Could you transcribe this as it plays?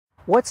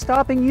What's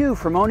stopping you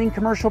from owning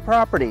commercial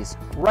properties?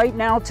 Right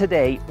now,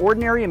 today,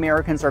 ordinary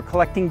Americans are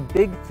collecting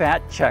big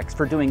fat checks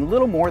for doing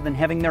little more than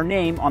having their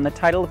name on the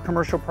title of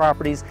commercial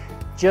properties,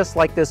 just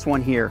like this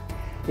one here.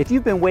 If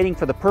you've been waiting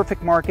for the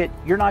perfect market,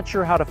 you're not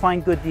sure how to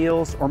find good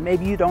deals, or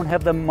maybe you don't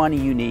have the money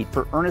you need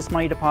for earnest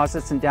money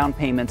deposits and down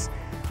payments,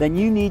 then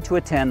you need to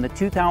attend the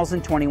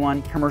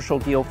 2021 Commercial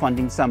Deal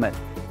Funding Summit.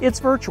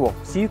 It's virtual,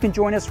 so you can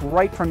join us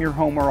right from your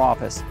home or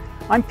office.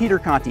 I'm Peter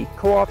Conti,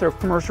 co-author of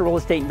Commercial Real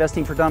Estate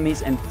Investing for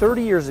Dummies, and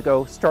 30 years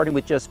ago, starting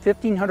with just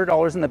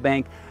 $1,500 in the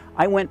bank,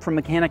 I went from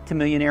mechanic to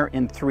millionaire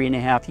in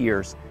 3.5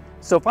 years.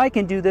 So if I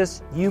can do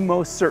this, you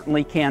most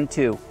certainly can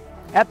too.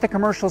 At the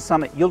Commercial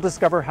Summit, you'll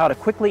discover how to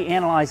quickly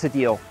analyze a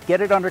deal,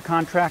 get it under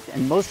contract,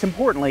 and most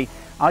importantly,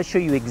 I'll show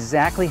you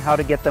exactly how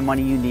to get the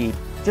money you need,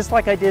 just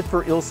like I did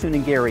for Ilsoon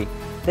and Gary.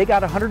 They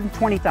got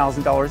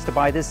 $120,000 to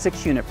buy this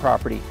 6-unit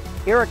property.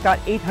 Eric got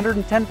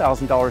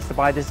 $810,000 to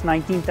buy this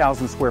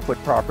 19,000 square foot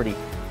property.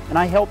 And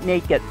I helped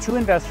Nate get 2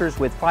 investors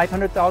with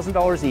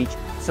 $500,000 each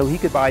so he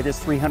could buy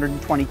this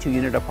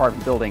 322-unit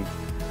apartment building.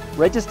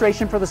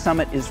 Registration for the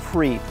summit is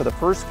free for the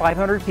first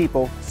 500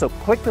 people, so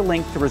click the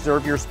link to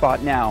reserve your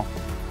spot now.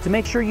 To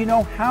make sure you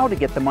know how to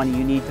get the money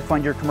you need to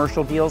fund your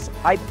commercial deals,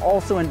 I've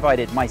also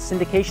invited my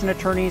syndication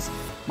attorneys,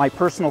 my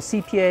personal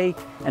CPA,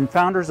 and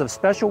founders of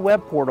special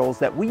web portals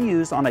that we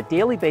use on a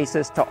daily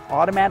basis to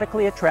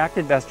automatically attract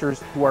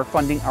investors who are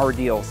funding our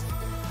deals.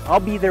 I'll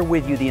be there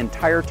with you the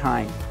entire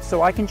time,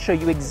 so I can show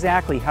you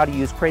exactly how to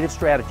use creative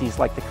strategies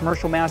like the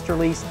commercial master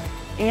lease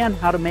and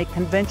how to make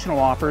conventional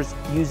offers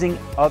using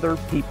other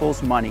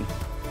people's money.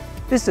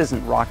 This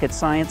isn't rocket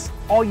science.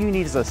 All you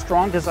need is a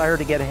strong desire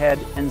to get ahead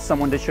and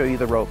someone to show you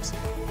the ropes.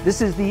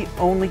 This is the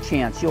only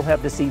chance you'll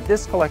have to see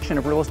this collection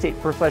of real estate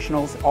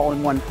professionals all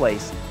in one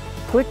place.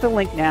 Click the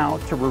link now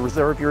to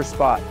reserve your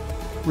spot.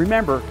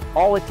 Remember,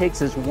 all it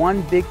takes is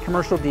one big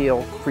commercial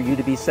deal for you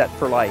to be set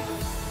for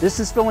life. This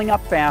is filling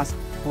up fast.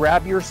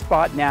 Grab your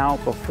spot now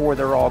before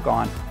they're all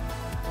gone.